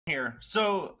here.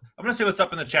 So I'm going to say what's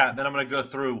up in the chat, and then I'm going to go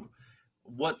through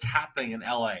what's happening in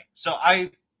LA. So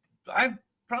I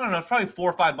don't know, probably 4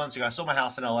 or 5 months ago, I sold my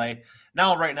house in LA.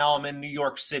 Right now I'm in New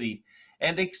York City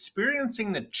and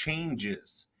experiencing the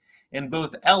changes in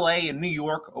both LA and New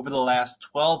York over the last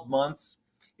 12 months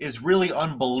is really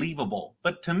unbelievable.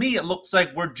 But to me, it looks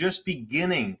like we're just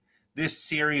beginning this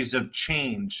series of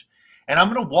change. And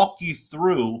I'm going to walk you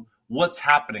through what's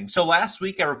happening. So last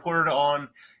week I reported on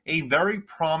a very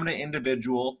prominent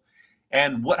individual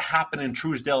and what happened in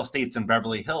Truesdale Estates in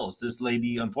Beverly Hills. This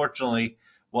lady, unfortunately,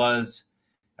 was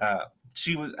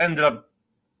she was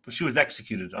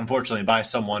executed, unfortunately, by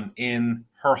someone in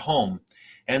her home.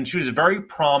 And she was very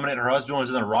prominent. Her husband was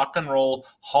in the Rock and Roll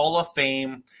Hall of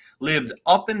Fame, lived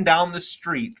up and down the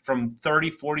street from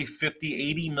 30, 40,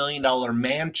 50, $80 million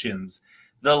mansions.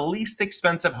 The least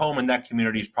expensive home in that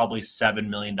community is probably $7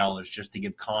 million, just to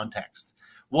give context.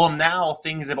 Well, now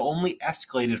things have only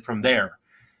escalated from there.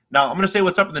 Now, I'm going to say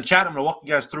what's up in the chat. I'm going to walk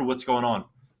you guys through what's going on.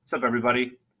 What's up,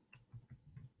 everybody?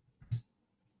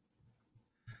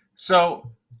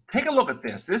 So take a look at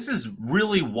this. This is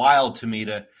really wild to me.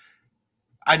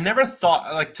 I never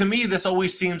thought, like, to me, this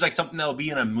always seems like something that will be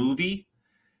in a movie.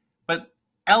 But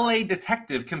LA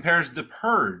detective compares the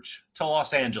Purge to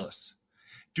Los Angeles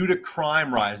due to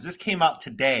crime rise. This came out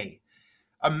today.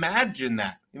 Imagine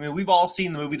that. I mean, we've all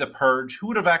seen the movie The Purge. Who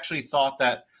would have actually thought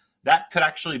that that could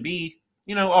actually be,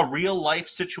 a real life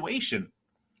situation?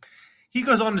 He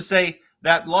goes on to say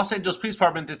that Los Angeles Police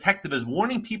Department detective is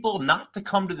warning people not to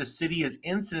come to the city as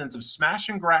incidents of smash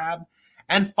and grab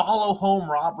and follow home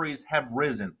robberies have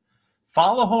risen.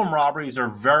 Follow home robberies are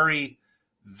very,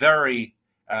 very,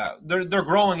 they're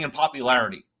growing in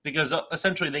popularity because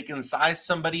essentially they can size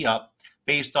somebody up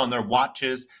based on their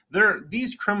watches.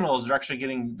 These criminals are actually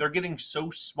getting so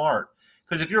smart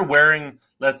because if you're wearing,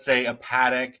 let's say, a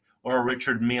Patek or a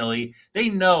Richard Mille, they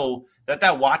know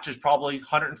that watch is probably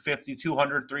 $150,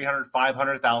 $200, $300,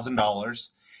 $500,000.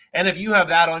 And if you have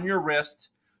that on your wrist,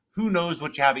 who knows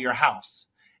what you have at your house?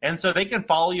 And so they can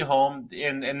follow you home.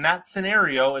 In that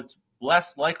scenario, it's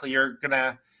less likely you're going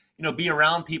to, be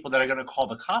around people that are going to call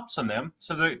the cops on them.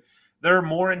 So they're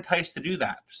more enticed to do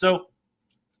that. So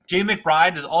Jay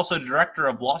McBride is also director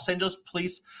of Los Angeles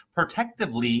Police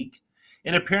Protective League.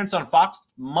 In an appearance on Fox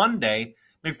Monday,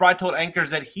 McBride told anchors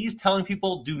that he's telling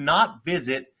people do not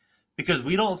visit because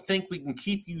we don't think we can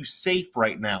keep you safe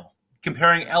right now,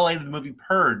 comparing LA to the movie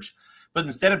Purge. But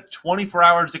instead of 24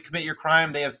 hours to commit your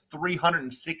crime, they have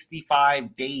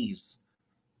 365 days.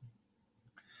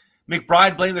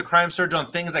 McBride blamed the crime surge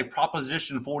on things like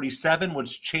Proposition 47,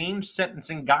 which changed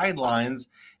sentencing guidelines,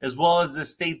 as well as the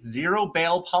state's zero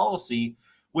bail policy,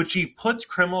 which he puts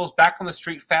criminals back on the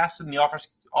street faster than the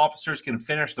officers can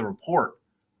finish the report.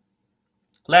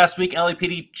 Last week,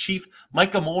 LAPD Chief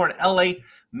Micah Moore and LA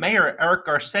Mayor Eric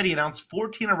Garcetti announced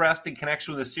 14 arrests in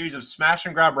connection with a series of smash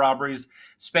and grab robberies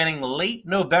spanning late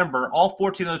November. All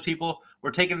 14 of those people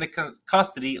were taken into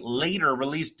custody, later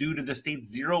released due to the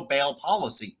state's zero bail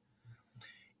policy.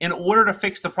 In order to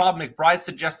fix the problem, McBride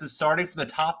suggested starting from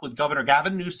the top with Governor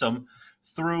Gavin Newsom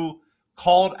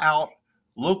called out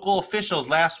local officials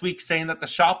last week saying that the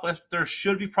shoplifters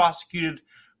should be prosecuted,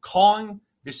 calling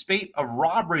the spate of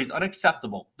robberies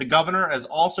unacceptable. The governor has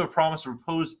also promised a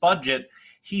proposed budget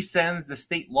he sends the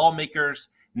state lawmakers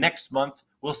next month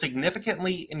will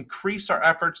significantly increase our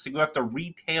efforts to go after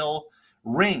retail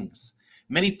rings.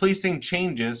 Many policing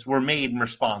changes were made in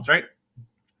response, right?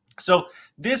 So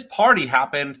this party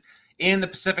happened in the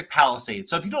Pacific Palisades.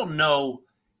 So if you don't know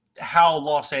how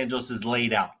Los Angeles is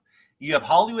laid out, you have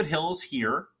Hollywood Hills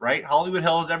here, right? Hollywood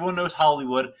Hills, everyone knows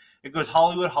Hollywood. It goes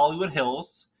Hollywood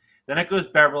Hills. Then it goes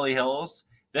Beverly Hills,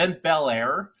 then Bel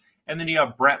Air, and then you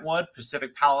have Brentwood,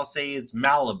 Pacific Palisades,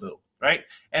 Malibu, right?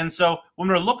 And so when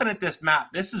we're looking at this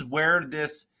map, this is where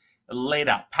this laid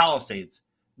out, Palisades.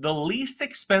 The least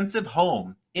expensive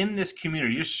home in this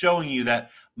community, just showing you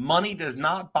that money does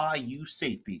not buy you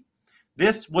safety.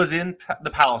 This was in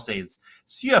the Palisades.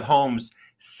 So you have homes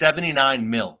 79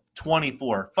 mil,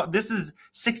 24. This is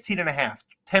 16 and a half,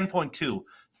 10.2,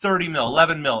 30 mil,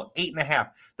 11 mil, 8.5.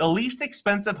 The least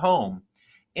expensive home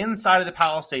inside of the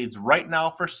Palisades right now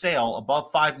for sale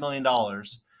above $5 million,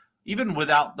 even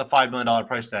without the $5 million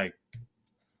price tag,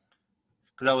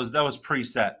 because that was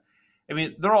preset. I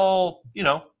mean, they're all,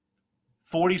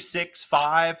 46,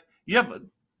 5.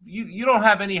 You don't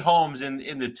have any homes in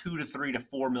the $2 to $3 to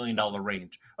 $4 million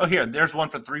range. Oh, there's one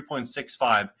for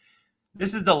 3.65.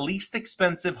 This is the least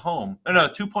expensive home. Oh, no,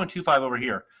 2.25 over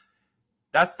here.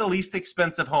 That's the least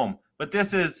expensive home. But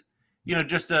this is,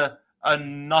 just a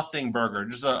nothing burger,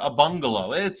 just a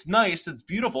bungalow. It's nice. It's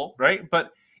beautiful, right?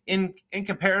 But in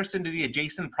comparison to the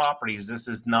adjacent properties, this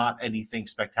is not anything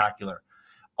spectacular.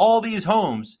 All these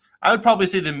homes, I would probably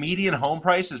say the median home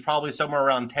price is probably somewhere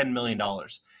around $10 million,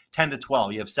 10 to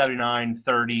 12. You have 79,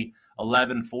 30,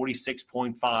 11,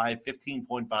 46.5,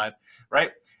 15.5,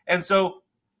 right? And so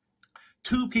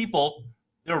two people,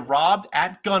 they're robbed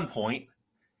at gunpoint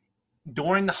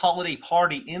during the holiday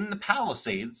party in the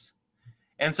Palisades.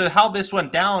 And so how this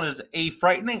went down is a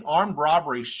frightening armed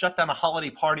robbery shut down a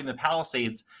holiday party in the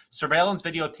Palisades. Surveillance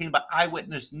video obtained by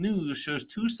Eyewitness News shows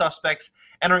two suspects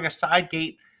entering a side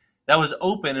gate that was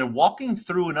open and walking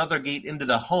through another gate into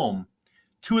the home.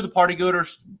 Two of the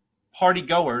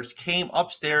partygoers came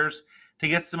upstairs to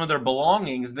get some of their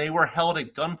belongings. They were held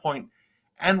at gunpoint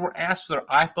and were asked for their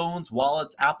iPhones,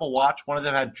 wallets, Apple Watch. One of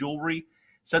them had jewelry,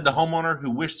 said the homeowner,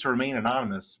 who wished to remain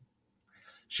anonymous.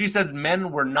 She said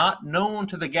men were not known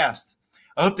to the guests.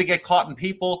 I hope they get caught, and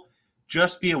people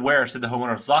just be aware, said the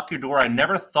homeowner. Lock your door. I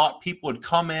never thought people would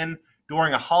come in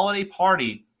during a holiday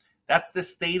party. That's the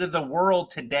state of the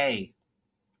world today.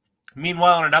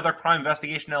 Meanwhile, in another crime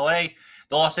investigation in LA,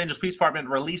 the Los Angeles Police Department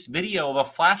released video of a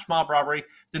flash mob robbery at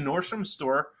the Nordstrom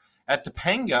store at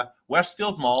Topanga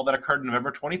Westfield Mall that occurred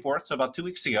November 24th, so about 2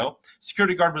 weeks ago.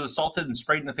 Security guard was assaulted and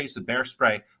sprayed in the face with bear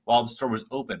spray while the store was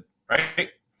open. Right?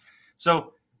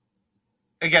 So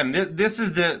again, this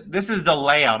is the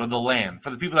layout of the land for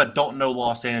the people that don't know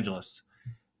Los Angeles.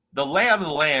 The layout of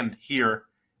the land here,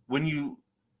 when you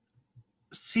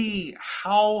see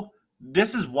how,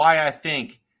 this is why I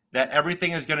think that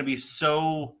everything is going to be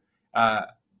so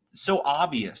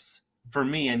obvious for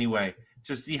me anyway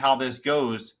to see how this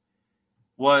goes.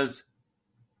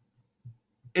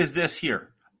 Is this here?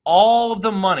 All of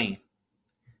the money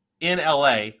in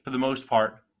LA, for the most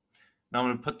part. Now I'm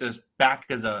going to put this back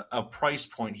as a price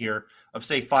point here of,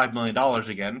 say, $5 million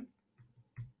again.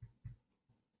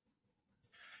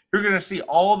 You're going to see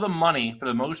all the money, for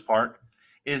the most part,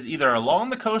 is either along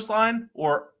the coastline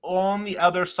or on the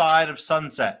other side of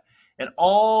Sunset. And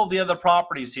all the other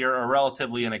properties here are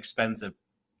relatively inexpensive.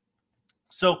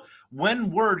 So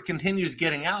when word continues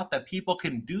getting out that people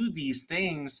can do these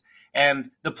things, and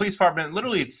the police department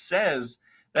literally says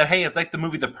that, hey, it's like the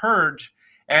movie The Purge,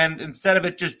 and instead of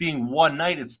it just being one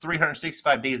night, it's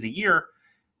 365 days a year,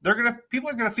 people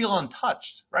are going to feel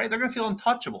untouched, right? They're going to feel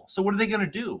untouchable. So what are they going to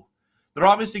do? They're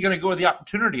obviously going to go where the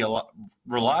opportunity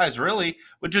relies, really,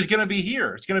 which is going to be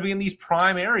here. It's going to be in these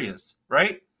prime areas,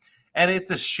 right? And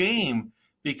it's a shame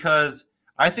because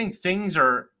I think things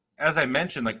are, as I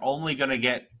mentioned, like only going to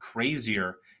get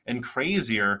crazier and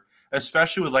crazier,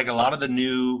 especially with like a lot of the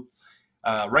new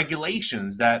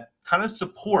regulations that kind of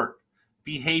support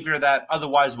behavior that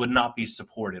otherwise would not be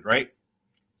supported, right?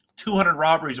 200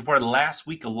 robberies reported last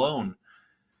week alone.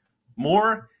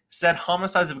 Moore said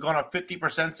homicides have gone up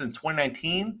 50% since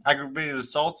 2019. Aggravated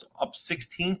assaults up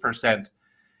 16%.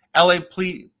 LA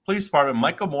Police Department,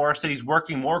 Michael Moore, said he's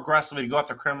working more aggressively to go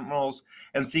after criminals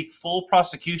and seek full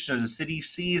prosecution as the city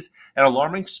sees an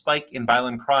alarming spike in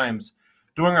violent crimes.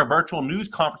 During a virtual news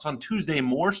conference on Tuesday,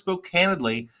 Moore spoke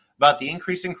candidly about the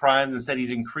increase in crimes and said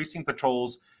he's increasing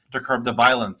patrols to curb the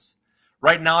violence.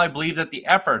 Right now, I believe that the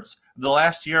efforts of the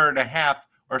last year and a half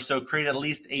or so create at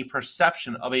least a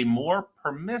perception of a more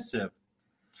permissive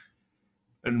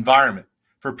environment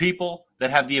for people that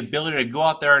have the ability to go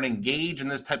out there and engage in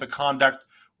this type of conduct.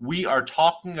 We are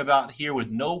talking about here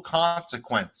with no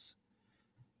consequence.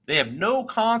 They have no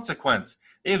consequence.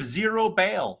 They have zero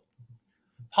bail.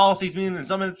 Policies mean in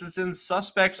some instances,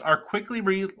 suspects are quickly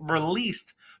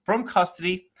released from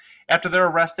custody after they're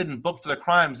arrested and booked for the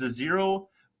crimes. The zero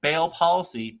bail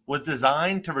policy was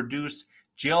designed to reduce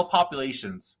jail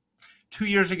populations. 2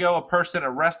 years ago, a person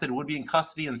arrested would be in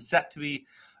custody and set to be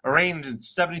arraigned in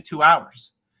 72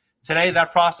 hours. Today,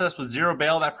 that process with zero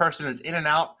bail, that person is in and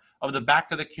out of the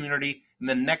back of the community in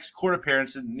the next court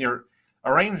appearance in your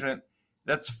arraignment.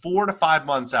 That's 4 to 5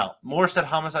 months out. Moore said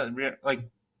homicide, like,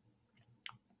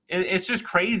 it's just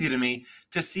crazy to me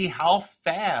to see how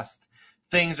fast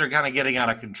things are kind of getting out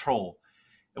of control.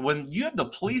 When you have the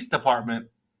police department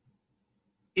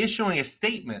issuing a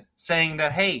statement saying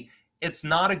that, hey, it's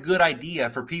not a good idea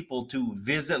for people to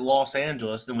visit Los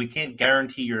Angeles and we can't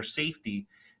guarantee your safety,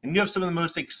 and you have some of the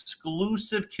most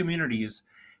exclusive communities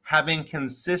having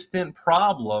consistent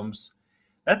problems,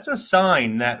 that's a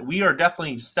sign that we are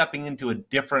definitely stepping into a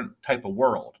different type of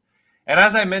world. And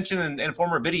as I mentioned in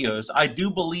former videos, I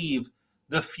do believe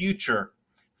the future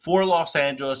for Los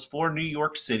Angeles, for New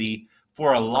York City,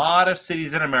 for a lot of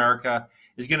cities in America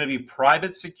is going to be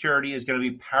private security, is going to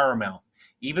be paramount.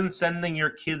 Even sending your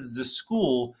kids to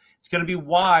school, it's going to be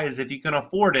wise, if you can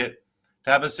afford it,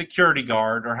 to have a security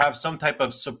guard or have some type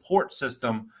of support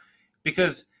system.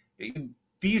 Because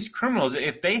these criminals,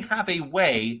 if they have a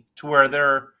way to where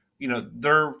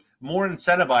they're more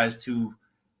incentivized to,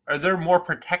 or they're more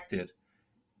protected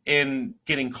in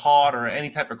getting caught or any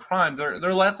type of crime,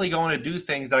 they're likely going to do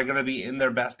things that are going to be in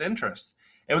their best interest.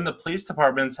 And when the police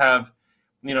departments have,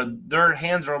 their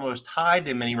hands are almost tied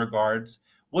in many regards,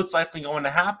 what's likely going to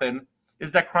happen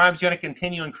is that crime's going to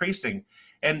continue increasing.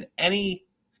 And any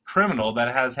criminal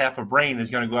that has half a brain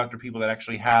is going to go after people that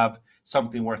actually have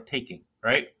something worth taking,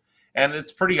 right? And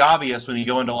it's pretty obvious when you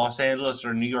go into Los Angeles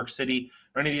or New York City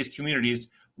or any of these communities,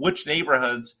 which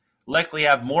neighborhoods likely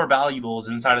have more valuables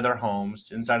inside of their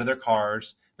homes, inside of their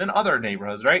cars, than other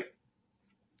neighborhoods, right?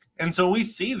 And so we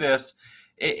see this.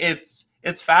 It's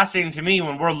fascinating to me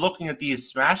when we're looking at these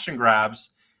smash and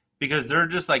grabs, because they're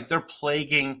just like, they're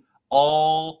plaguing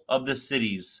all of the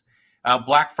cities.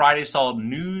 Black Friday saw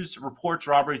news reports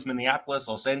robberies in Minneapolis,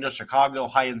 Los Angeles, Chicago,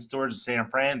 high-end stores in San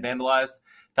Fran vandalized,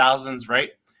 thousands,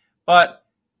 right? But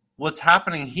what's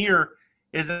happening here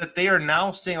is that they are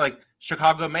now seeing, like,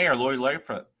 Chicago Mayor Lori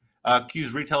Lightfoot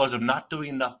accused retailers of not doing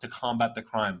enough to combat the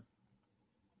crime.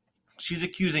 She's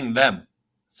accusing them.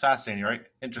 It's fascinating, right?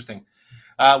 Interesting.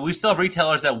 We still have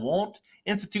retailers that won't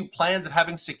institute plans of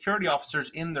having security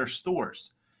officers in their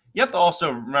stores. You have to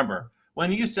also remember,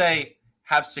 when you say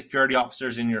have security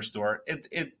officers in your store,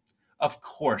 it of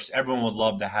course, everyone would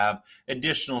love to have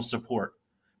additional support.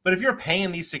 But if you're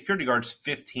paying these security guards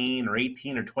 $15 or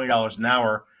 $18 or $20 an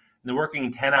hour, and they're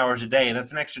working 10 hours a day, and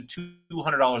that's an extra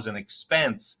 $200 in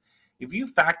expense. If you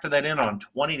factor that in on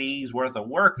 20 days worth of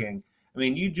working, I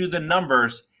mean, you do the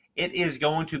numbers, it is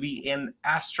going to be an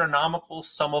astronomical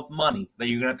sum of money that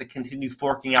you're going to have to continue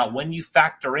forking out when you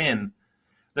factor in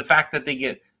the fact that they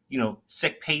get,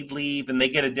 sick paid leave and they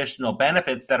get additional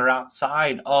benefits that are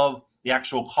outside of the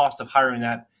actual cost of hiring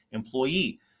that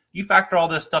employee. You factor all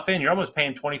this stuff in, you're almost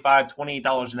paying $25,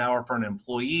 $28 an hour for an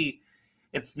employee.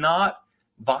 It's not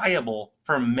viable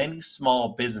for many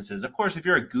small businesses. Of course, if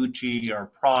you're a Gucci or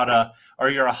Prada, or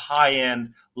you're a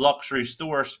high-end luxury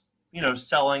store,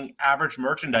 selling average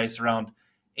merchandise around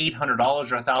 $800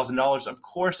 or $1,000, of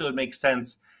course it would make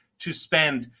sense to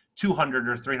spend $200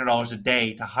 or $300 a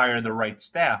day to hire the right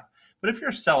staff. But if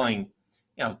you're selling,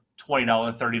 $20,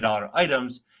 $30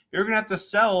 items, you're going to have to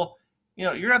sell,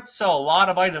 a lot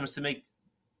of items to make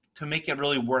it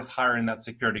really worth hiring that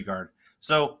security guard.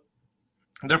 So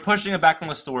they're pushing it back on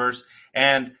the stores,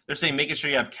 and they're saying making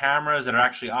sure you have cameras that are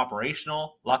actually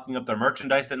operational, locking up their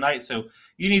merchandise at night. So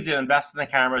you need to invest in the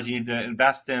cameras. You need to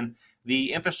invest in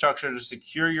the infrastructure to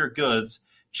secure your goods,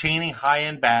 chaining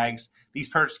high-end bags. These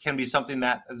purchases can be something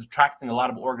that is attracting a lot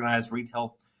of organized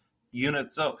retail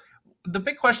units. So the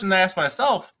big question that I ask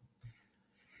myself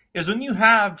is, when you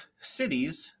have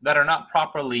cities that are not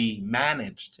properly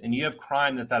managed and you have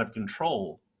crime that's out of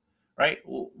control, right?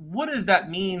 What does that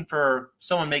mean for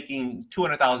someone making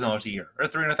 $200,000 a year or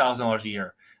 $300,000 a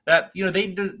year? That,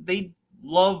 they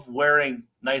love wearing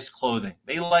nice clothing.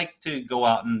 They like to go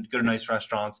out and go to nice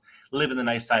restaurants, live in the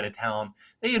nice side of town.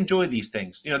 They enjoy these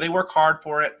things. They work hard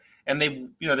for it, and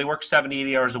they work 70,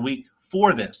 80 hours a week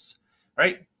for this,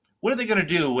 right? What are they going to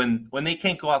do when they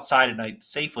can't go outside at night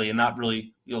safely and not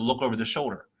really look over their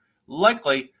shoulder?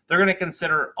 Likely, they're going to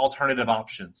consider alternative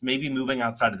options, maybe moving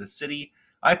outside of the city.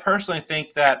 I personally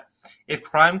think that if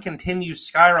crime continues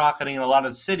skyrocketing in a lot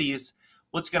of cities,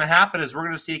 what's going to happen is we're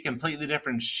going to see a completely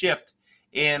different shift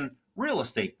in real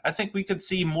estate. I think we could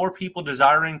see more people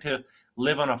desiring to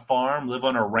live on a farm, live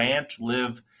on a ranch,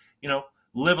 live a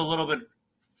little bit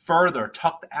further,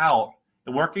 tucked out,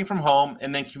 working from home,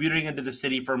 and then commuting into the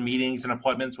city for meetings and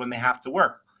appointments when they have to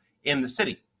work in the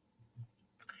city.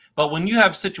 But when you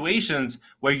have situations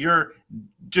where you're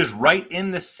just right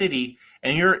in the city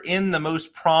and you're in the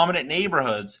most prominent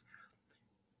neighborhoods,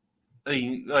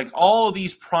 like all of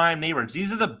these prime neighborhoods,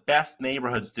 these are the best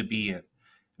neighborhoods to be in.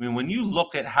 I mean, when you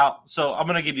look at so I'm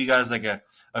going to give you guys like a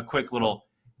quick little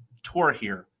tour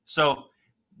here. So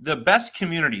the best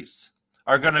communities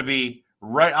are going to be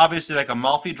right, obviously, like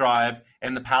Amalfi Drive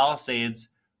and the Palisades,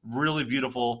 really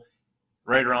beautiful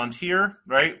right around here,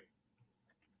 right?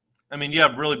 I mean, you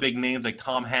have really big names like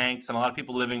Tom Hanks and a lot of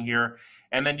people living here.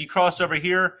 And then you cross over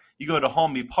here, you go to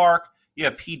Holmby Park, you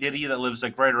have P. Diddy that lives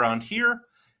like right around here.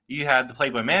 You had the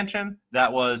Playboy Mansion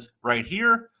that was right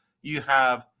here. You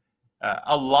have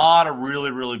a lot of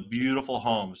really, really beautiful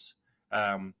homes.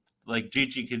 Like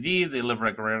Gigi Hadid, they live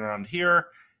right around here.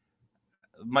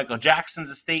 Michael Jackson's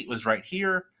estate was right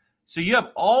here. So you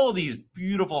have all of these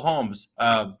beautiful homes.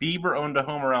 Bieber owned a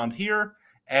home around here,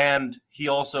 and he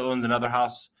also owns another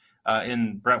house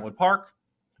in Brentwood Park,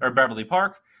 or Beverly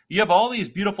Park. You have all these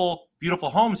beautiful, beautiful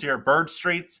homes here, Bird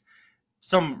Streets.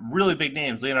 some really big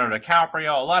names, Leonardo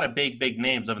DiCaprio, a lot of big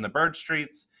names live in the Purge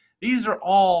streets. These are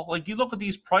all, like, you look at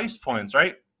these price points,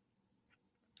 right?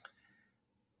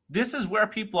 This is where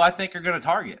people, I think, are going to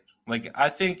target. Like, I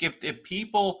think if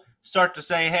people start to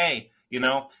say, hey,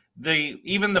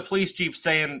 even the police chief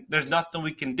saying there's nothing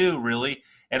we can do really,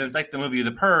 and it's like the movie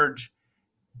The Purge,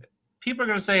 people are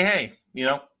going to say, hey,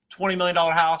 $20 million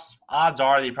house, odds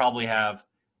are they probably have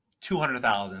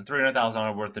 $200,000,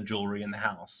 $300,000 worth of jewelry in the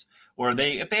house. Or if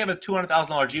they have a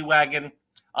 $200,000 G-Wagon,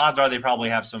 odds are they probably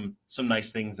have some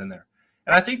nice things in there.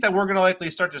 And I think that we're going to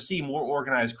likely start to see more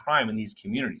organized crime in these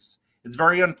communities. It's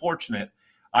very unfortunate.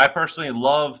 I personally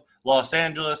love Los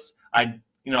Angeles. I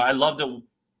loved it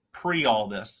pre all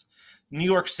this. New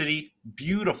York City,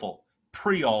 beautiful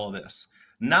pre all of this.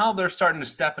 Now they're starting to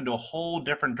step into a whole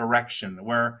different direction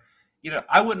where,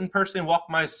 I wouldn't personally walk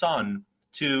my son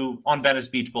on Venice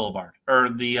Beach Boulevard or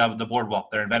the boardwalk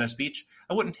there in Venice Beach.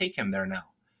 I wouldn't take him there now.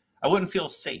 I wouldn't feel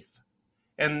safe.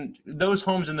 And those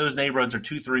homes in those neighborhoods are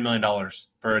 $2-3 million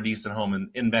for a decent home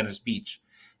in Venice Beach.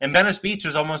 And Venice Beach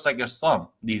is almost like a slum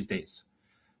these days.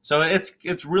 So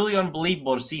it's really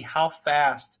unbelievable to see how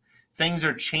fast things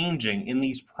are changing in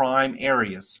these prime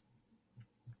areas.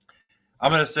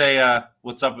 I'm going to say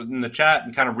what's up in the chat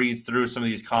and kind of read through some of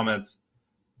these comments.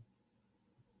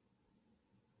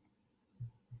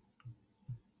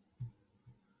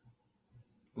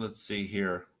 Let's see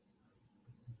here.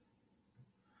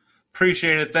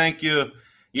 Appreciate it. Thank you.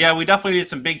 Yeah, we definitely need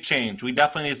some big change. We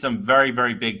definitely need some very,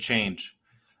 very big change.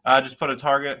 Just put a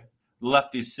target,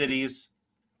 left these cities.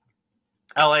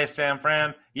 LA, San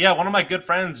Fran. Yeah, one of my good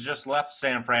friends just left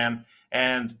San Fran,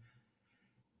 and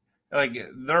like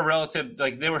their relative,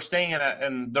 like they were staying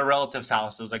in their relative's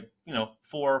house. It was like,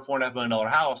 $4.5 million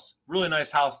house, really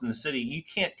nice house in the city. You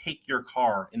can't take your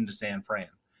car into San Fran.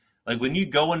 Like when you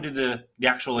go into the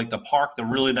actual, like the park, the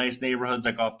really nice neighborhoods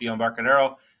like off the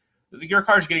Embarcadero, your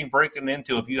car's getting broken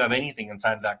into if you have anything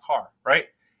inside of that car, right?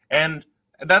 And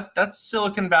that's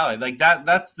Silicon Valley. Like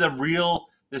that's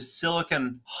the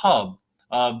Silicon hub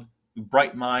of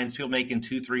bright minds, people making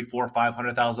 $200,000, $300,000,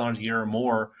 $400,000, $500,000 a year or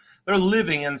more. They're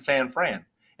living in San Fran,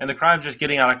 and the crime's just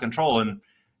getting out of control. And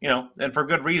and for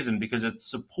good reason, because it's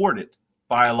supported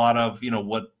by a lot of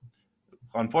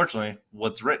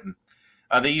what's written.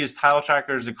 They use tile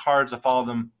trackers and cards to follow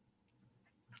them.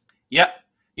 Yeah,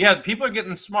 people are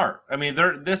getting smart. I mean,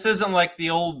 this isn't like the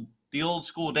old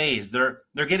school days. They're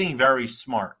getting very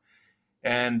smart.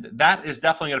 And that is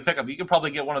definitely going to pick up. You can probably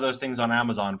get one of those things on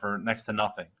Amazon for next to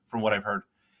nothing, from what I've heard.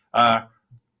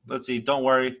 Let's see. Don't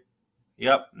worry.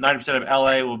 Yep, 90% of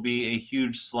LA will be a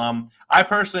huge slum. I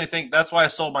personally think that's why I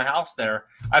sold my house there.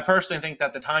 I personally think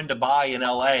that the time to buy in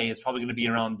LA is probably going to be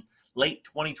around late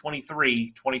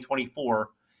 2023, 2024.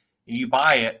 And you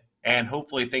buy it, and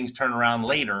hopefully things turn around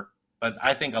later. But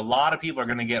I think a lot of people are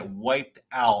going to get wiped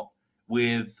out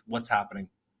with what's happening.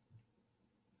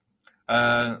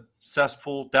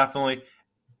 Cesspool, definitely.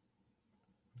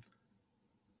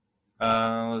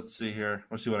 Let's see here.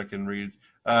 Let's see what I can read.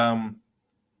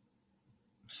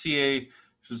 CA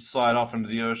should slide off into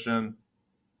the ocean.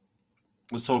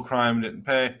 This whole crime didn't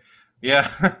pay. Yeah.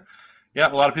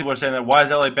 Yeah, a lot of people are saying that. Why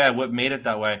is LA bad? What made it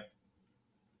that way?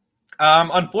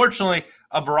 Unfortunately,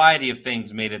 a variety of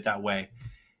things made it that way.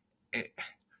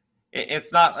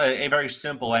 It's not a very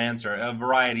simple answer. A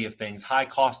variety of things. High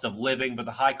cost of living, but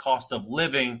the high cost of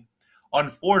living,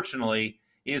 unfortunately,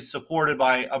 is supported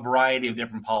by a variety of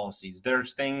different policies.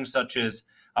 There's things such as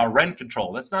rent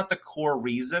control. That's not the core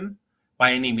reason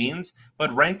by any means,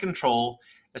 but rent control,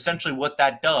 essentially what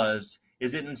that does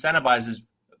is it incentivizes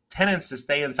tenants to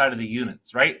stay inside of the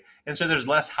units, right? And so there's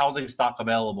less housing stock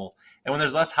available. And when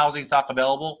there's less housing stock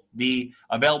available, the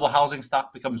available housing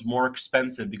stock becomes more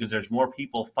expensive because there's more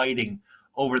people fighting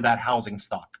over that housing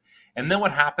stock. And then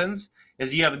what happens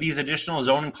is you have these additional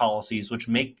zoning policies which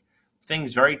make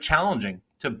things very challenging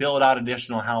to build out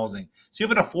additional housing. So you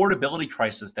have an affordability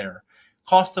crisis there.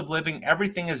 Cost of living,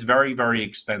 everything is very, very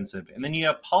expensive. And then you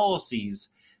have policies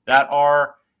that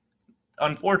are,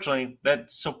 unfortunately,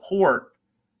 that support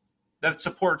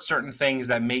certain things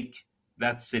that make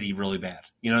that city really bad.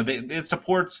 It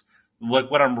supports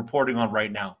what I'm reporting on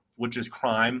right now, which is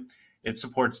crime. It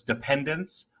supports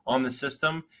dependence on the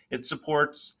system. It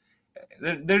supports,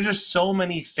 there's just so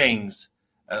many things.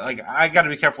 I got to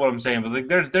be careful what I'm saying,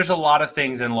 but there's a lot of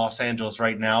things in Los Angeles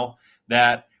right now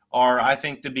that are, I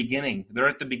think, the beginning. They're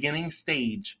at the beginning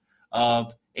stage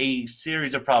of a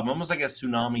series of problems, almost like a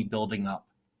tsunami building up.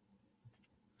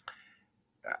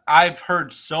 I've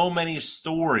heard so many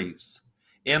stories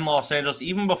in Los Angeles,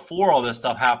 even before all this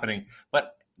stuff happening,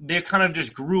 but they kind of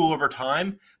just grew over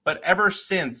time. But ever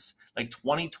since like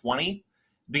 2020,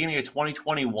 beginning of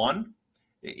 2021,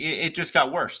 it just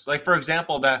got worse. Like, for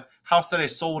example, that house that I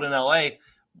sold in LA,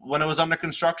 when it was under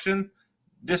construction,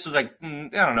 this was like, I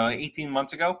don't know, 18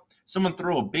 months ago, someone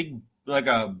threw a big, like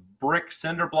a brick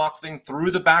cinder block thing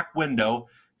through the back window,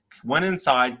 went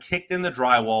inside, kicked in the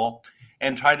drywall,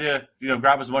 and tried to,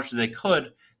 grab as much as they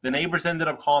could. The neighbors ended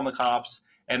up calling the cops,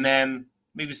 and then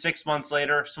maybe 6 months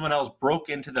later, someone else broke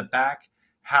into the back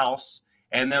house,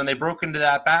 and then when they broke into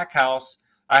that back house,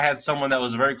 I had someone that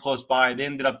was very close by. They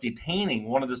ended up detaining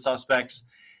one of the suspects.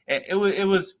 It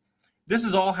was this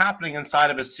is all happening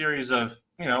inside of a series of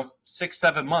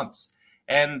 6-7 months,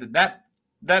 and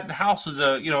that house was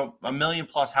a $1 million+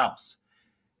 house.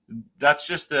 That's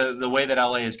just the way that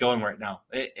LA is going right now.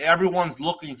 Everyone's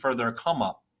looking for their come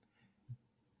up.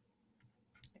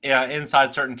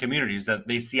 Inside certain communities that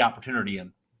they see opportunity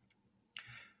in.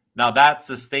 Now that's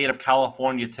the state of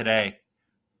California today.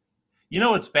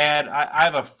 It's bad. I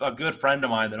have a good friend of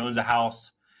mine that owns a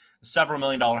house, a several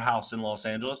 $million-dollar house in Los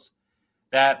Angeles,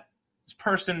 that this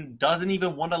person doesn't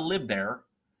even want to live there.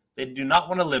 They do not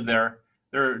want to live there.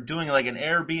 They're doing like an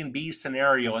Airbnb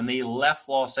scenario, and they left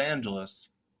Los Angeles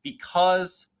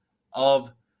because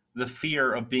of the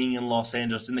fear of being in Los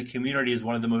Angeles. And the community is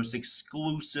one of the most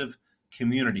exclusive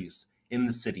communities in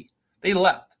the city. They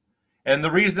left. And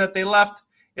the reason that they left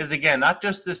is, again, not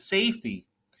just the safety,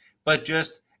 but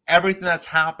just everything that's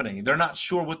happening. They're not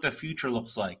sure what the future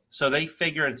looks like. So they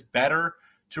figure it's better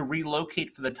to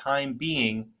relocate for the time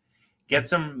being, get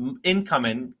some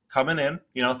income coming in,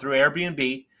 through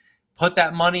Airbnb, put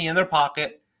that money in their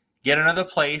pocket, get another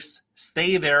place,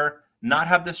 stay there, not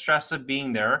have the stress of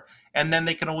being there, and then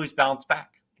they can always bounce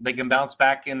back. They can bounce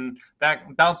back and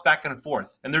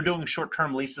forth. And they're doing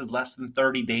short-term leases, less than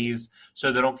 30 days,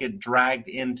 so they don't get dragged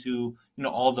into,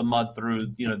 all the mud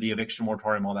through, the eviction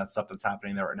moratorium, all that stuff that's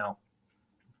happening there right now.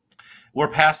 We're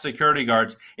past security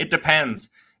guards. It depends.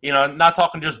 Not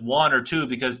talking just one or two,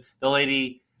 because the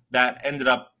lady that ended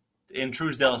up in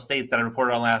Truesdale Estates that I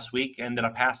reported on last week ended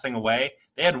up passing away.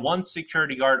 They had one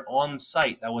security guard on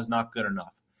site. That was not good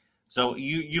enough. So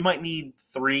you might need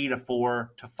 3 to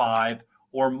 4 to 5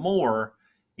 or more,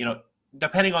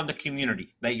 depending on the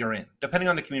community that you're in.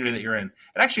 It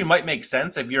actually might make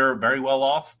sense, if you're very well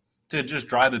off, to just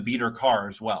drive a beater car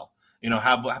as well.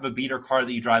 Have a beater car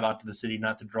that you drive out to the city,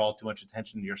 not to draw too much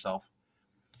attention to yourself.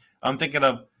 I'm thinking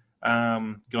of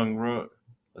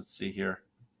let's see here.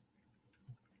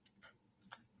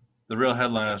 The real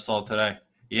headline I saw today.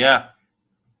 Yeah.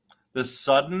 The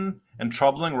sudden and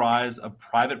troubling rise of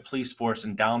private police force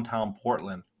in downtown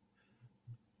Portland.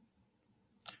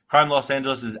 Crime in Los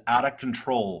Angeles is out of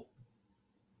control.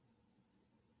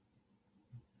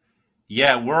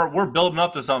 Yeah, we're building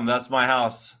up to something. That's my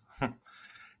house.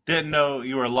 Didn't know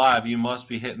you were live. You must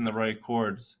be hitting the right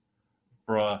chords,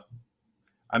 bruh.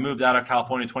 I moved out of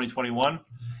California 2021.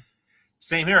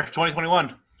 Same here,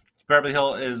 2021. Beverly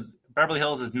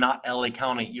Hills is not LA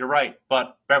County. You're right,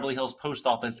 but Beverly Hills Post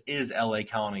Office is LA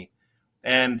County,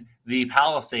 and the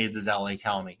Palisades is LA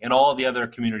County, and all of the other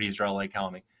communities are LA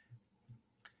County.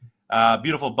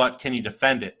 Beautiful, but can you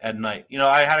defend it at night?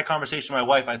 I had a conversation with my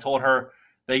wife. I told her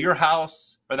that your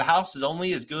house, or the house, is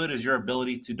only as good as your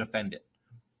ability to defend it.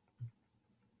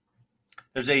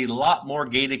 There's a lot more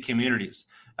gated communities.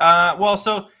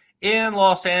 So in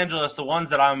Los Angeles, the ones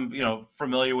that I'm,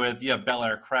 familiar with, you have Bel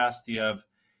Air Crest, you have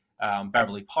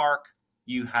Beverly Park,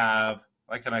 you have,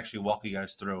 I can actually walk you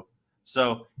guys through.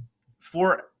 So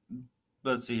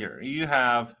let's see here, you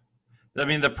have,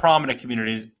 the prominent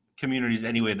communities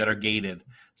anyway that are gated.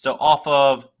 So off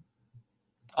of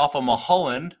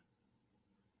Mulholland,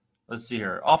 let's see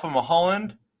here, off of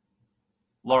Mulholland,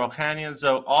 Laurel Canyon.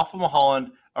 So off of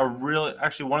Mulholland are really,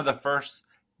 actually one of the first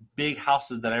big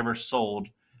houses that I ever sold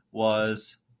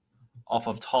was off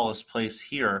of Tallest Place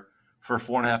here for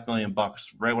 $4.5 million,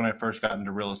 right when I first got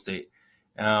into real estate.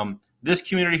 This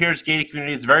community here is a gated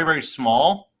community. It's very, very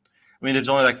small. There's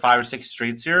only like 5 or 6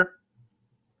 streets here.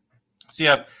 So you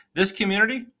have this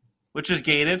community, which is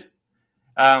gated.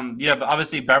 You have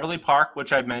obviously Beverly Park,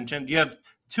 which I've mentioned. You have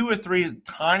 2 or 3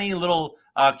 tiny little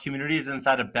communities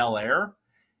inside of Bel Air.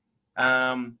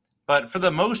 But for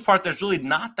the most part, there's really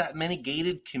not that many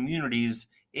gated communities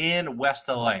in West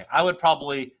LA. I would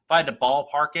probably, if I had to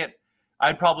ballpark it,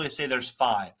 I'd probably say there's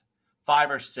 5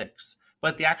 or 6.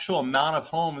 But the actual amount of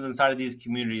homes inside of these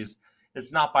communities,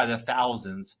 it's not by the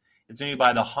thousands. It's maybe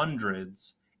by the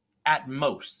hundreds at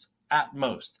most.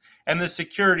 And the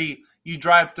security, you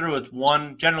drive through,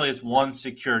 generally it's one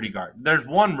security guard. There's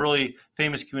one really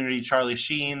famous community, Charlie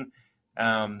Sheen,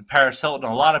 Paris Hilton,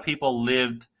 a lot of people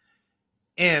lived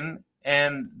in,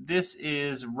 and this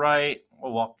is right,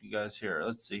 we'll walk you guys here.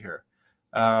 Let's see here.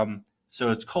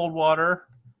 So it's Coldwater.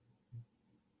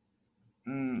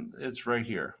 It's right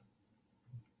here.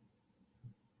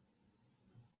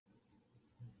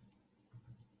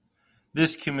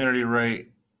 This community right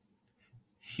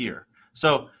here.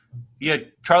 So yeah,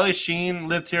 Charlie Sheen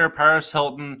lived here, Paris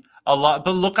Hilton, a lot.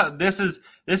 But look at this is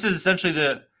essentially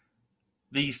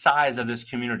the size of this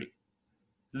community.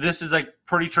 This is like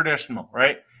pretty traditional,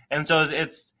 right? And so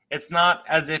it's not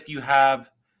as if you have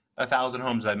 1,000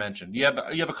 homes. I mentioned you have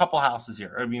a couple houses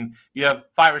here. I mean, you have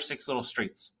 5 or 6 little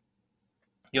streets.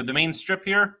 You have the main strip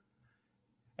here,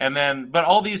 and then but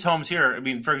all these homes here. I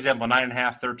mean, for example,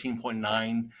 9.5,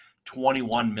 13.9,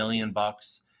 21 million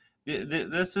bucks.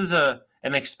 This is an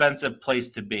expensive place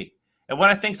to be. And what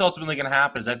I think is ultimately going to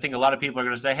happen is I think a lot of people are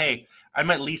going to say, hey, I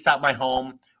might lease out my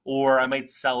home, or I might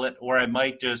sell it, or I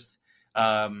might just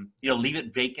leave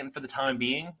it vacant for the time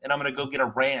being, and I'm going to go get a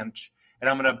ranch, and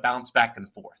I'm going to bounce back and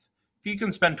forth. If you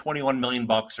can spend 21 million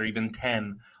bucks or even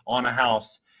 10 on a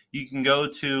house, you can go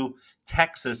to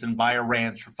Texas and buy a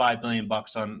ranch for 5 million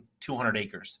bucks on 200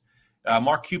 acres.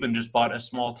 Mark Cuban just bought a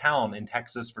small town in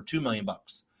Texas for 2 million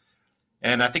bucks.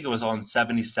 And I think it was on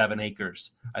 77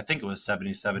 acres. I think it was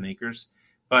 77 acres.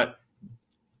 But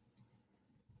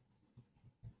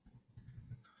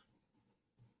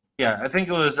yeah, I think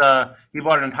it was he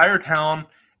bought an entire town,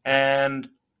 and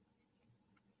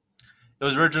it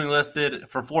was originally listed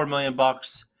for 4 million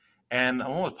bucks, and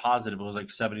I'm almost positive it was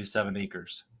like 77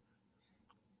 acres.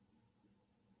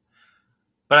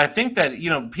 But I think that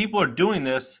people are doing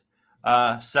this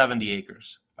 70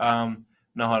 acres. No,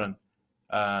 hold on.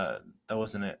 That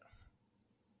wasn't it.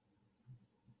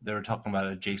 They were talking about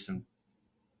adjacent.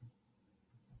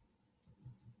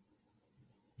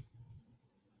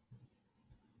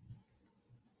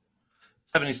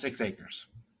 76 acres.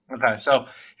 Okay, so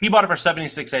he bought it for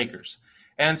 76 acres.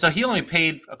 And so he only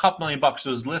paid a couple million bucks. It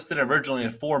was listed originally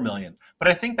at 4 million. But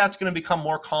I think that's going to become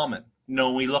more common.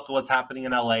 When we look at what's happening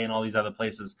in LA and all these other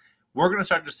places, we're going to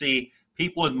start to see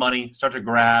people with money start to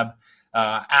grab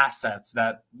assets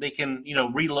that they can,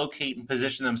 relocate and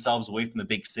position themselves away from the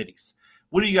big cities.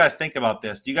 What do you guys think about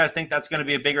this? Do you guys think that's going to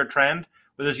be a bigger trend,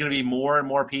 where there's going to be more and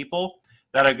more people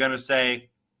that are going to say,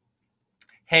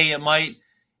 hey, it might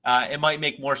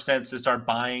make more sense to start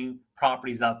buying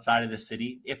properties outside of the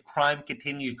city if crime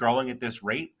continues growing at this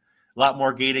rate? A lot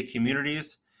more gated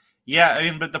communities. Yeah, I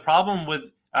mean, but the problem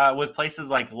with places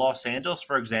like Los Angeles,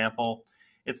 for example,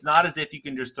 it's not as if you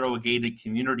can just throw a gated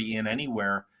community in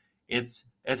anywhere. It's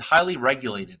highly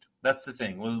regulated. That's the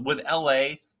thing. With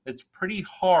LA, it's pretty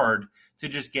hard to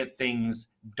just get things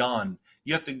done.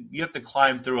 You have to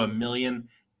climb through a million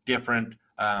different.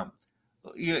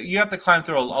 You have to climb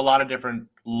through a lot of different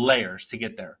layers to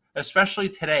get there. Especially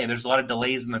today, there's a lot of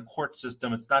delays in the court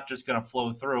system. It's not just going to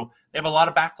flow through. They have a lot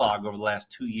of backlog over the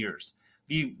last 2 years.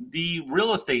 The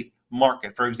real estate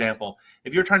market, for example,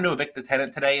 if you're trying to evict a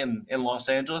tenant today in Los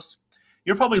Angeles,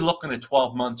 you're probably looking at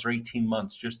 12 months or 18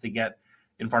 months just to get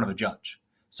in front of a judge.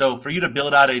 So for you to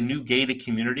build out a new gated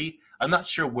community, I'm not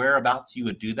sure whereabouts you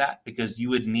would do that, because you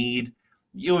would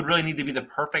really need to be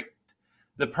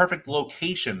the perfect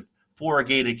location for a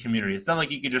gated community. It's not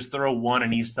like you could just throw one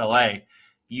in East LA.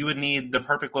 You would need the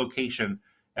perfect location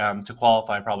to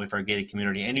qualify probably for a gated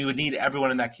community. And you would need everyone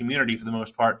in that community, for the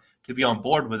most part, to be on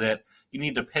board with it. You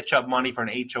need to pitch up money for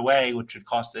an HOA, which would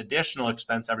cost additional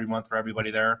expense every month for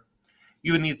everybody there.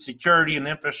 You would need security and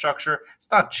infrastructure. It's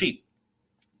not cheap.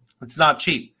 It's not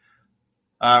cheap.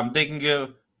 They can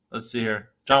give, let's see here.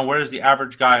 John, where does the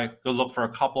average guy go look for a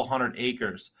couple hundred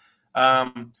acres?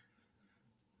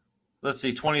 Let's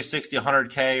see, 20, 60,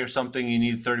 100K or something, you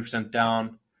need 30%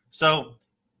 down. So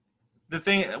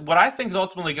what I think is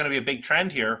ultimately going to be a big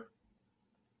trend here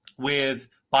with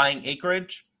buying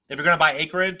acreage, if you're going to buy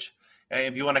acreage,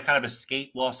 if you want to kind of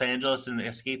escape Los Angeles and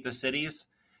escape the cities,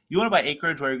 you want to buy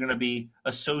acreage where you're going to be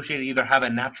associated, either have a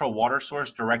natural water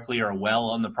source directly or a well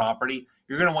on the property.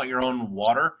 You're going to want your own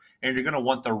water, and you're going to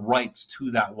want the rights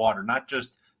to that water, not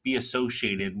just be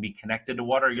associated and be connected to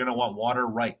water. You're going to want water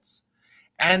rights.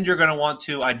 And you're going to want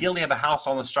to ideally have a house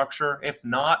on the structure. If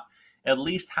not, at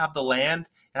least have the land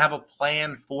and have a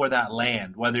plan for that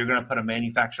land, whether you're going to put a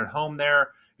manufactured home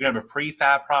there, you're going to have a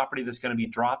prefab property that's going to be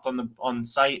dropped on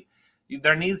site.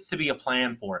 There needs to be a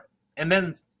plan for it. And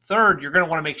then third, you're going to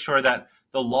want to make sure that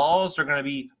the laws are going to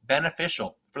be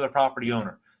beneficial for the property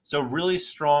owner. So really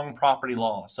strong property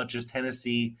laws, such as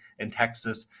Tennessee and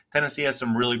Texas. Tennessee has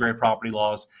some really great property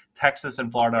laws. Texas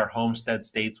and Florida are homestead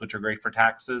states, which are great for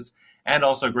taxes and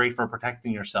also great for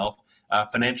protecting yourself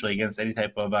financially against any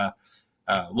type of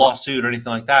lawsuit or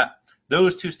anything like that.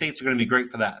 Those two states are going to be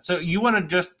great for that. So you want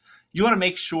to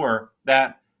make sure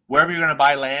that wherever you're going to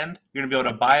buy land, you're going to be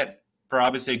able to buy it for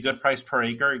obviously a good price per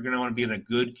acre. You're going to want to be in a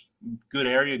good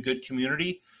area, good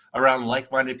community around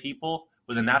like-minded people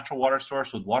with a natural water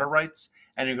source with water rights,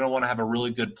 and you're going to want to have a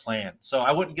really good plan. So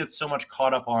I wouldn't get so much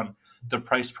caught up on the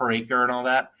price per acre and all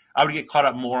that. I would get caught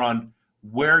up more on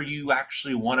where you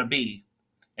actually want to be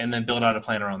and then build out a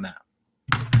plan around that.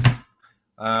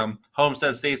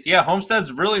 Homestead states, yeah,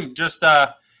 homestead's really just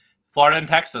Florida and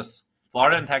Texas.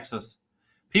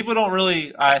 People don't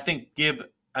really, I think, give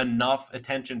enough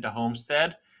attention to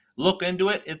homestead. Look into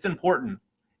it. It's important.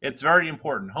 It's very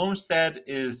important. Homestead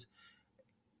is,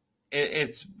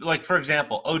 it's like, for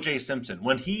example, O.J. Simpson,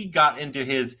 when he got into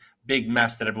his big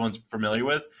mess that everyone's familiar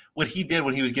with, what he did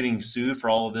when he was getting sued for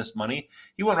all of this money,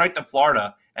 he went right to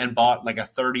Florida and bought like a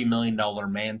 $30 million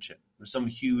mansion, some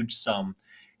huge sum.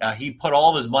 He put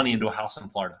all of his money into a house in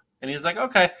Florida. And he's like,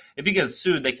 okay, if he gets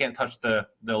sued, they can't touch the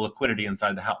liquidity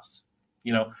inside the house.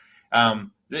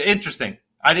 Interesting.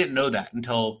 I didn't know that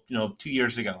until 2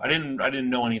 years ago. I didn't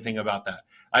know anything about that.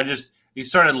 He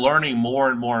started learning more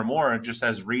and more and more just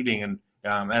as reading and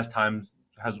as time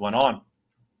has went on.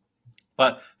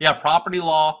 But yeah, property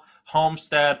law,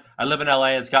 homestead. I live in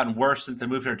LA. It's gotten worse since I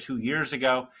moved here 2 years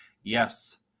ago.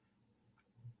 Yes.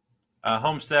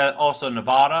 Homestead, also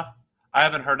Nevada. I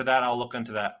haven't heard of that. I'll look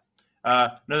into that.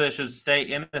 No, they should stay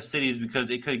in the cities because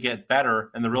it could get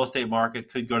better and the real estate market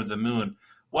could go to the moon.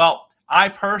 Well, I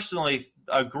personally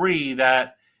agree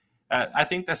that I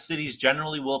think the cities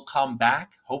generally will come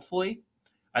back, hopefully.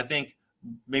 I think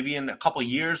maybe in a couple of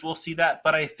years we'll see that.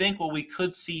 But I think what we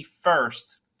could see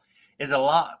first is a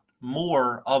lot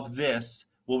more of this,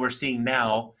 what we're seeing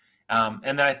now.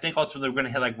 And then I think ultimately we're going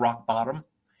to hit like rock bottom.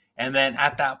 And then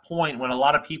at that point, when a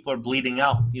lot of people are bleeding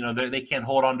out, they can't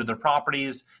hold on to their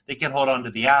properties. They can't hold on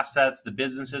to the assets. The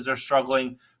businesses are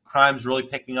struggling. Crime's really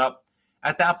picking up.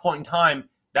 At that point in time,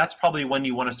 that's probably when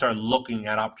you want to start looking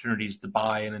at opportunities to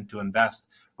buy and to invest.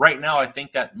 Right now, I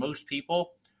think that most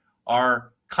people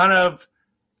are kind of,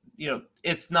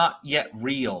 it's not yet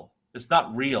real. It's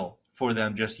not real for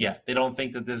them just yet. They don't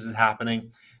think that this is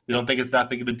happening. They don't think it's that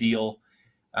big of a deal.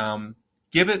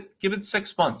 Give it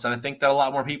 6 months, and I think that a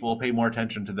lot more people will pay more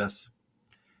attention to this.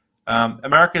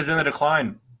 America is in the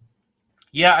decline.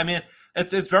 Yeah, I mean,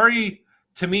 it's very,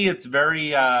 to me, it's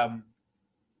very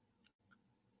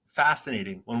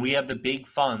fascinating when we have the big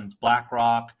funds,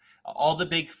 BlackRock, all the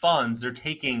big funds, they're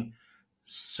taking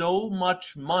so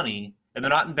much money and they're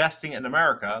not investing it in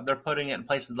America. They're putting it in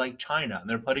places like China, and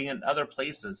they're putting it in other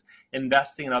places,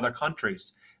 investing in other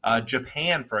countries.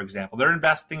 Japan, for example, they're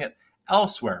investing it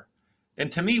elsewhere.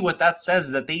 And to me, what that says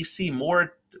is that they see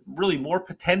more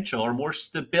potential or more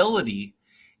stability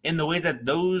in the way that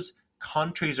those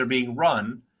countries are being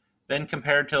run than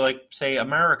compared to, like, say,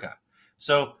 America.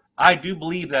 So I do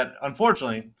believe that,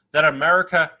 unfortunately, that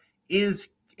America is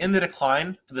in the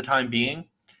decline for the time being.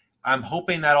 I'm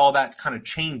hoping that all that kind of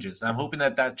changes. I'm hoping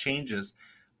that that changes.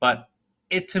 But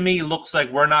it, to me, looks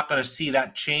like we're not going to see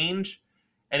that change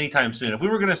anytime soon. If we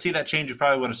were going to see that change, we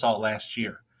probably would have saw it last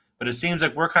year. But it seems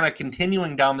like we're kind of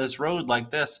continuing down this road like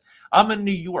this. I'm in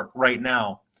New York right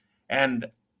now, and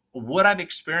what I've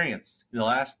experienced in the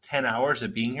last 10 hours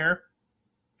of being here,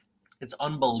 it's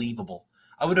unbelievable.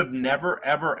 I would have never,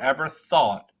 ever, ever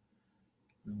thought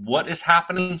what is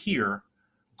happening here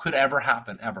could ever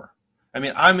happen, ever. I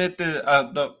mean, I'm at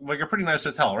the like a pretty nice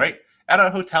hotel, right? At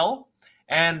a hotel,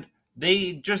 and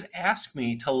they just asked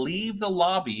me to leave the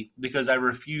lobby because I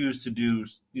refused to do,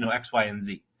 X, Y, and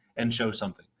Z and show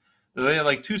something. They had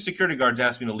like 2 security guards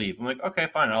asked me to leave. I'm like, okay,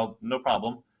 fine, no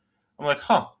problem. I'm like,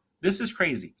 this is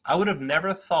crazy. I would have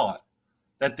never thought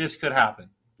that this could happen.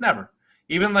 Never.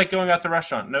 Even like going out to a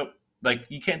restaurant, nope. Like,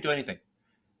 you can't do anything.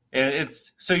 And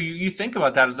it's, so you think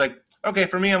about that. It's like, okay,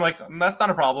 for me, I'm like, that's not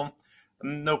a problem.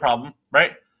 No problem,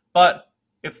 right? But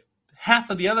if half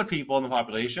of the other people in the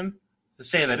population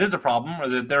say that is a problem or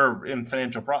that they're in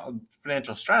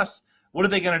financial stress, what are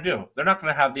they going to do? They're not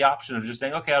going to have the option of just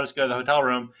saying, okay, I'll just go to the hotel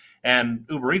room and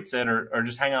Uber Eats it or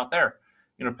just hang out there,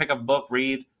 pick up a book,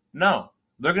 read. No,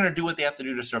 they're going to do what they have to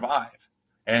do to survive.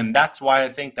 And that's why I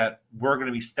think that we're going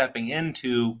to be stepping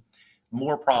into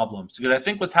more problems, because I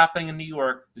think what's happening in New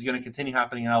York is going to continue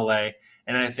happening in LA.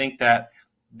 And I think that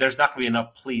there's not going to be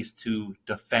enough police to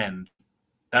defend.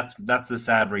 That's the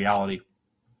sad reality.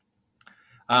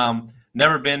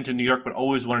 Never been to New York, but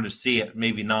always wanted to see it.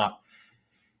 Maybe not.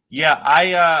 Yeah,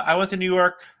 I went to New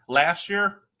York last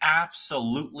year.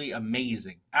 Absolutely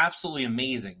amazing. Absolutely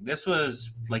amazing. This was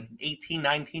like 18,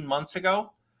 19 months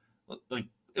ago. Like,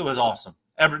 it was awesome.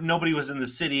 Nobody was in the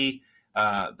city.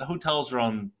 The hotels were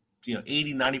on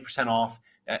 80, 90% off,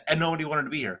 and nobody wanted to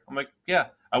be here. I'm like, yeah.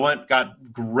 I went,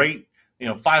 got great,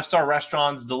 5-star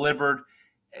restaurants delivered.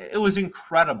 It was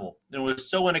incredible. It was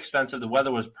so inexpensive. The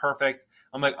weather was perfect.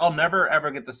 I'm like, I'll never,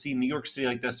 ever get to see New York City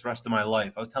like this the rest of my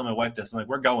life. I was telling my wife this. I'm like,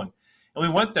 we're going. And we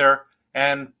went there,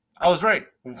 and I was right.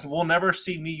 We'll never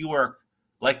see New York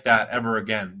like that ever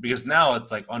again, because now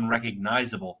it's like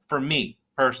unrecognizable for me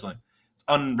personally. It's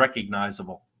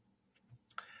unrecognizable.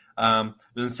 Been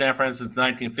in San Fran since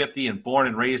 1950 and born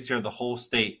and raised here, the whole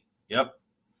state. Yep.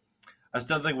 I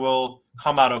still think we'll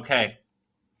come out okay.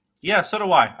 Yeah, so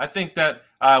do I. I think that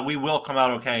we will come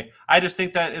out okay. I just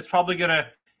think that it's probably gonna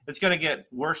get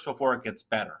worse before it gets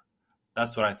better.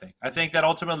 That's what I think. I think that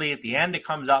ultimately at the end it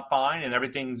comes out fine and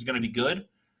everything's gonna be good.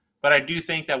 But I do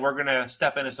think that we're gonna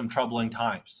step into some troubling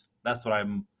times. That's what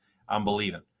I'm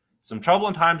believing. Some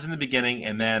troubling times in the beginning,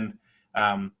 and then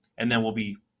we'll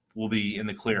be in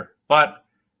the clear. But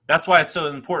that's why it's so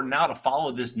important now to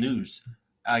follow this news.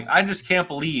 I just can't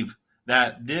believe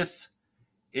that this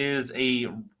is a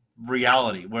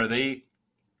reality when they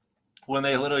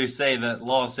literally say that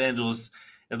Los Angeles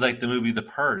is like the movie The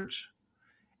Purge,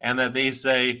 and that they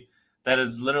say that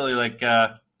it's literally like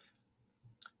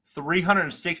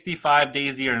 365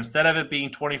 days a year. Instead of it being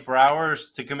 24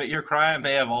 hours to commit your crime,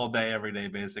 they have all day, every day,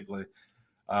 basically.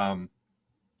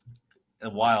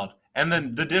 Wild. And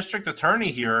then the district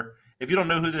attorney here, if you don't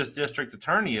know who this district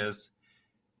attorney is,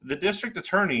 the district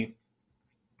attorney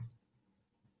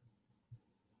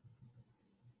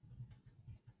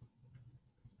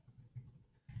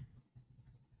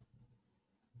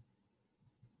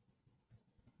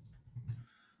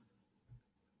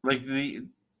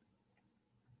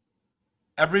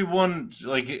everyone,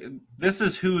 this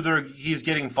is who he's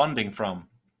getting funding from.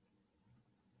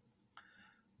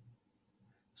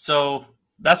 So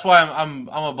that's why I'm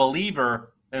a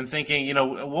believer in thinking,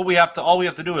 all we have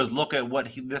to do is look at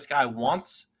what this guy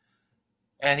wants,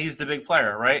 and he's the big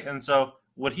player, right? And so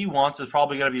what he wants is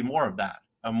probably going to be more of that,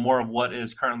 more of what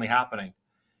is currently happening,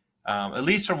 at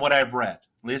least from what I've read.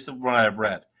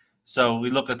 So we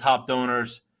look at top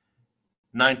donors,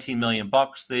 $19 million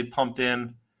they pumped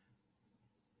in.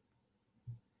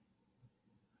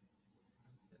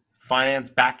 Finance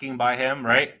backing by him,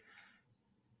 right?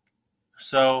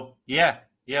 So yeah,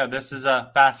 this is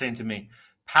fascinating to me.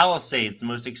 Palisades, the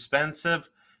most expensive.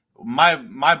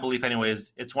 My belief, anyway,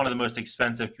 is it's one of the most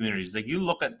expensive communities. Like, you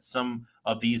look at some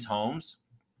of these homes,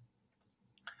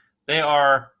 they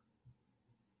are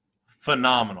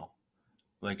phenomenal,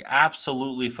 like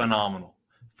absolutely phenomenal.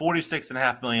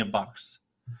 $46.5 million.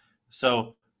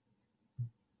 So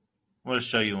I'm going to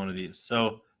show you one of these.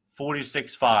 So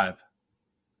 46.5.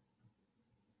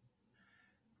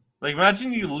 Like,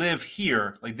 imagine you live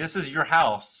here, like this is your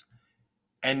house,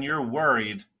 and you're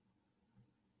worried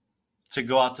to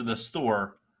go out to the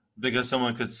store because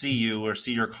someone could see you or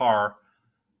see your car.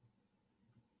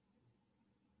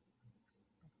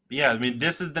 Yeah, I mean,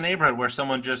 this is the neighborhood where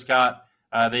someone just got,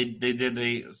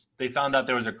 they found out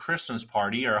there was a Christmas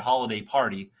party or a holiday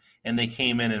party, and they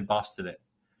came in and busted it,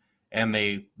 and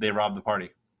they robbed the party.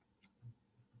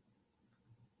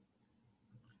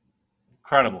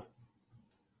 Incredible.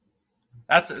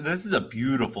 This is a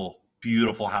beautiful,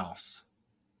 beautiful house.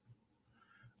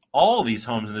 All of these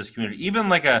homes in this community, even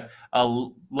like a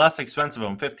less expensive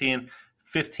home,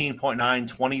 15.9,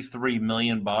 23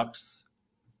 million bucks.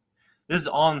 This is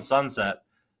on Sunset,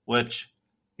 which,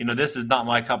 this is not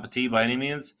my cup of tea by any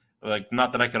means. Like,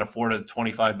 not that I could afford a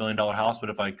 $25 million house, but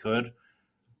if I could,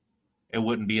 it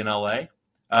wouldn't be in LA.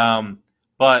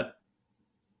 But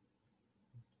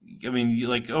I mean,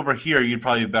 like, over here, you'd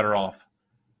probably be better off.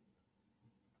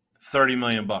 30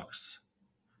 million bucks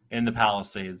in the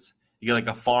Palisades. You get like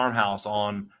a farmhouse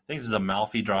on, I think this is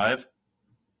Amalfi Drive.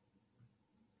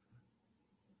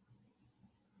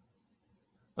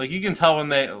 Like, you can tell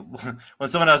when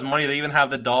someone has money, they even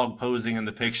have the dog posing in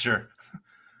the picture.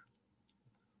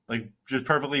 Like, just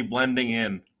perfectly blending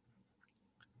in.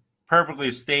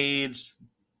 Perfectly staged.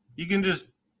 You can just,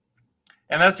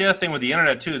 and that's the other thing with the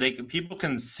internet too. People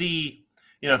can see,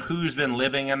 who's been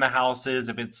living in the houses,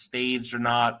 if it's staged or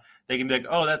not. They can be like,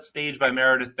 oh, that's staged by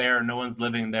Meredith Bear, no one's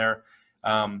living there.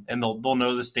 And they'll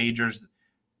know the stagers.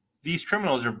 These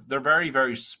criminals they're very,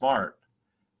 very smart.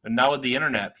 And now with the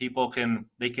internet,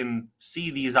 they can see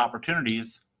these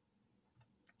opportunities.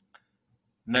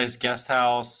 Nice guest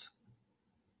house.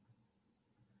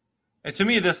 And to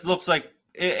me, this looks like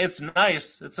it's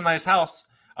nice. It's a nice house.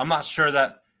 I'm not sure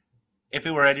that if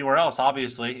it were anywhere else,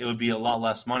 obviously, it would be a lot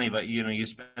less money, but you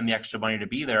spend the extra money to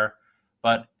be there.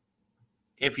 But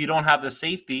if you don't have the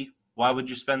safety, why would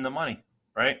you spend the money,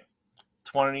 right?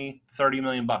 20, 30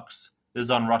 million bucks. This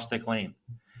is on Rustic Lane.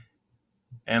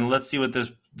 And let's see what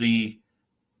the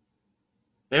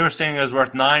They were saying it was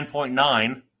worth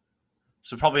 9.9.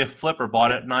 So probably a flipper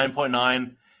bought it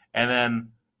 9.9, and then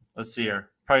let's see here,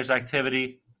 price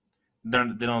activity.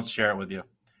 They don't share it with you,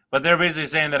 but they're basically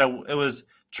saying that it was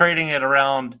trading at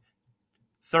around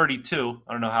 32.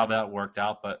 I don't know how that worked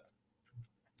out, but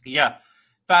yeah,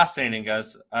 fascinating,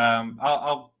 guys.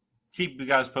 I'll keep you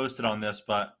guys posted on this,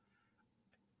 but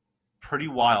pretty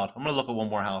wild. I'm gonna look at one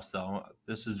more house though.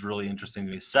 This is really interesting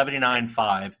to me.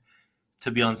 79.5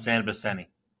 to be on San Vicente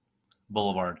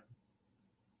Boulevard.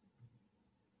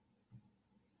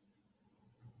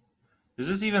 Is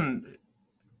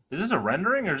this a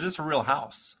rendering or is this a real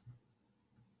house?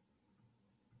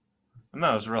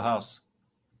 No, it's a real house.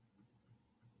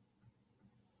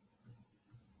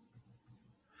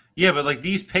 Yeah, but like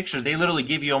these pictures, they literally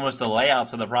give you almost the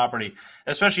layouts of the property,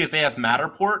 especially if they have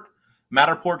Matterport.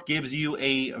 Matterport gives you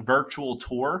a virtual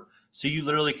tour, so you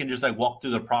literally can just like walk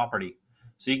through the property.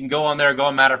 So you can go on there, go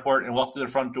on Matterport, and walk through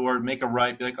the front door, make a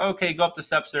right, be like, okay, go up the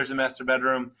steps. There's a master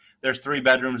bedroom. There's 3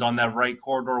 bedrooms on that right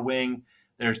corridor wing.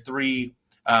 There's three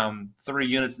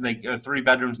units in the 3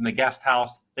 bedrooms in the guest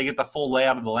house. They get the full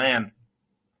layout of the land.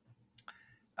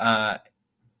 I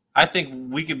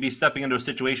think we could be stepping into a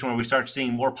situation where we start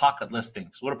seeing more pocket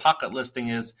listings. What a pocket listing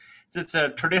is, it's a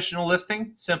traditional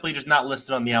listing, simply just not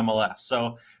listed on the MLS.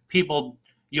 So people,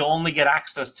 you only get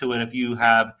access to it if you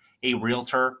have a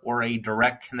realtor or a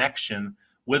direct connection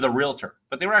with a realtor.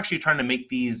 But they were actually trying to make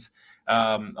these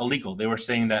illegal. They were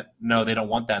saying that, no, they don't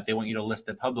want that. They want you to list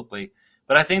it publicly.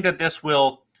 But I think that this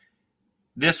will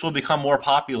become more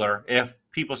popular if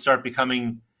people start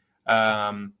becoming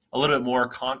a little bit more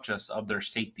conscious of their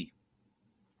safety.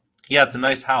 Yeah, it's a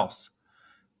nice house.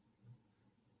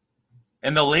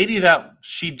 And the lady that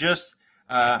she just,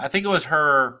 I think it was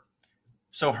her,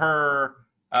 so her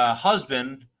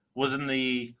husband was in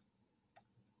the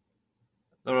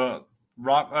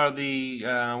Rock and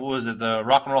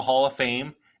Roll Hall of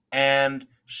Fame, and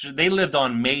they lived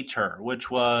on Mayter, which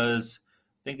was,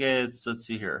 I think it's, let's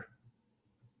see here,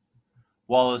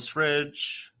 Wallace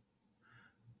Ridge.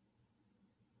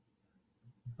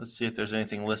 Let's see if there's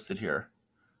anything listed here.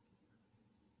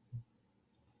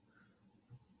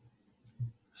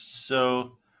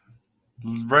 So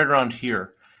right around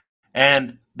here,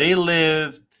 and they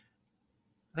lived,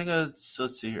 I think it's,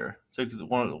 let's see here, so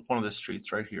one of the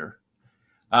streets right here.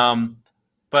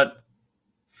 But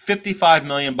 55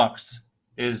 million bucks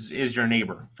is your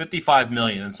neighbor. 55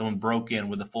 million, and someone broke in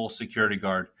with a full security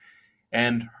guard.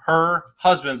 And her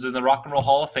husband's in the Rock and Roll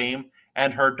Hall of Fame,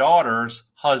 and her daughter's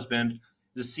husband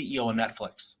is the CEO of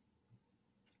Netflix.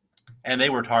 And they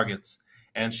were targets,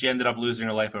 and she ended up losing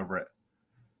her life over it.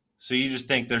 So you just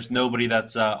think there's nobody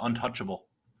that's untouchable,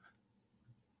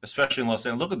 especially in Los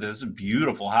Angeles. Look at this. This is a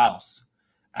beautiful house.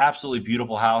 Absolutely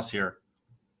beautiful house here.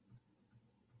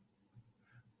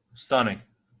 Stunning.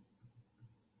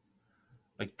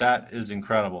 Like, that is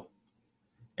incredible.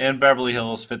 And Beverly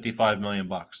Hills, 55 million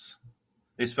bucks.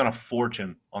 They spent a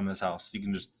fortune on this house. You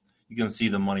can see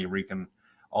the money reeking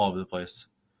all over the place,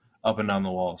 up and down the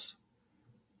walls.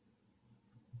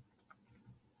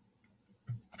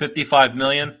 55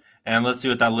 million, and let's see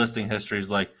what that listing history is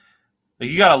like.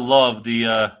 You gotta love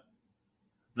the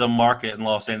market in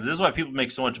Los Angeles. This is why people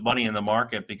make so much money in the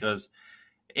market, because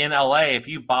in LA, if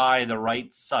you buy the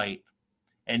right site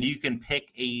and you can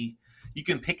pick a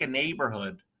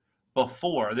neighborhood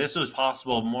before, this was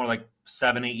possible more like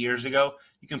 7-8 years ago.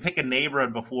 You can pick a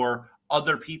neighborhood before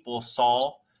other people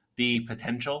saw the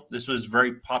potential. This was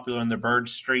very popular in the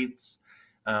Purge streets,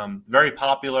 very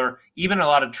popular, even a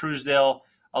lot of Truesdale,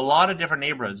 a lot of different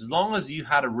neighborhoods. As long as you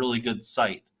had a really good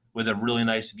site with a really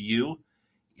nice view,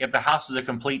 if the house is a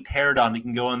complete teardown, you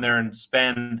can go in there and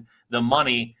spend the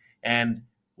money, and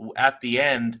at the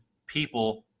end,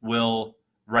 people will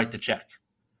write the check.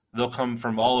 They'll come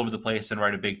from all over the place and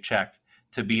write a big check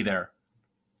to be there.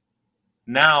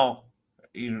 Now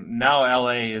LA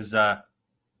is, I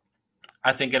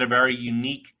think, at a very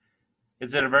unique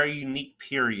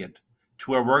period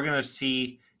to where we're going to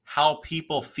see how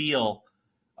people feel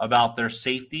about their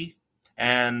safety.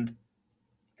 And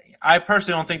I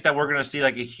personally don't think that we're going to see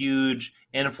like a huge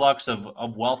influx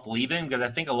of wealth leaving, because I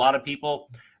think a lot of people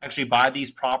actually buy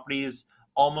these properties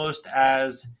almost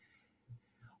as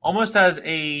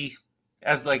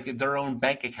like their own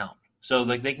bank account. So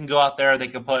like they can go out there, they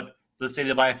can put, let's say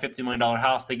they buy a $50 million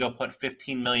house, they go put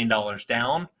 $15 million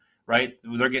down, right?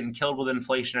 They're getting killed with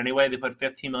inflation anyway. They put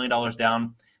 $15 million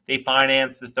down. They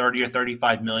finance the 30 or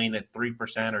 35 million at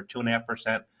 3% or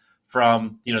 2.5%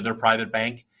 from, their private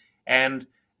bank. And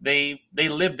they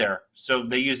live there. So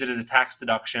they use it as a tax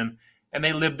deduction, and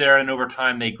they live there, and over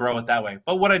time they grow it that way.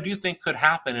 But what I do think could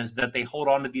happen is that they hold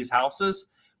on to these houses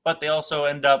but they also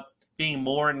end up being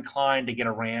more inclined to get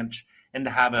a ranch and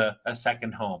to have a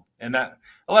second home. And that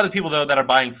a lot of people, though, that are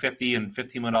buying $50 and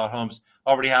 $15 million homes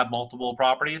already have multiple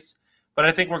properties. But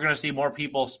I think we're going to see more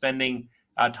people spending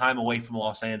time away from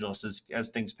Los Angeles as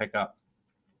things pick up.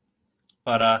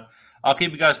 But I'll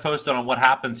keep you guys posted on what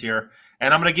happens here.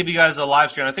 And I'm going to give you guys a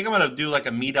live stream. I think I'm going to do like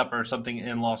a meetup or something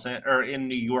in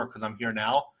New York because I'm here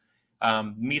now.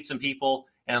 Meet some people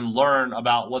and learn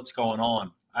about what's going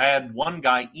on. I had one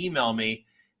guy email me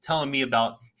telling me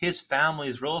about his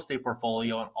family's real estate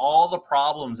portfolio and all the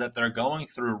problems that they're going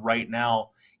through right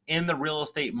now in the real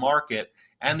estate market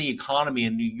and the economy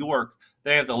in New York.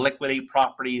 They have to liquidate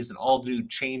properties and all do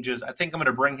changes. I think I'm going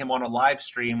to bring him on a live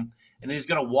stream, and he's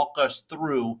going to walk us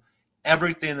through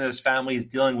everything that his family is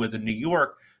dealing with in New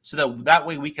York, so that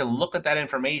way we can look at that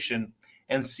information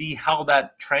and see how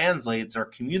that translates or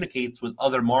communicates with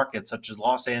other markets such as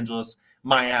Los Angeles,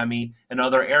 Miami, and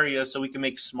other areas, so we can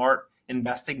make smart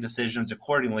investing decisions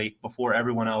accordingly before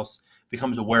everyone else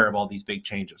becomes aware of all these big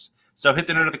changes. So hit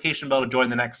the notification bell to join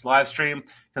the next live stream.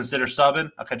 Consider subbing.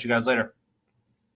 I'll catch you guys later.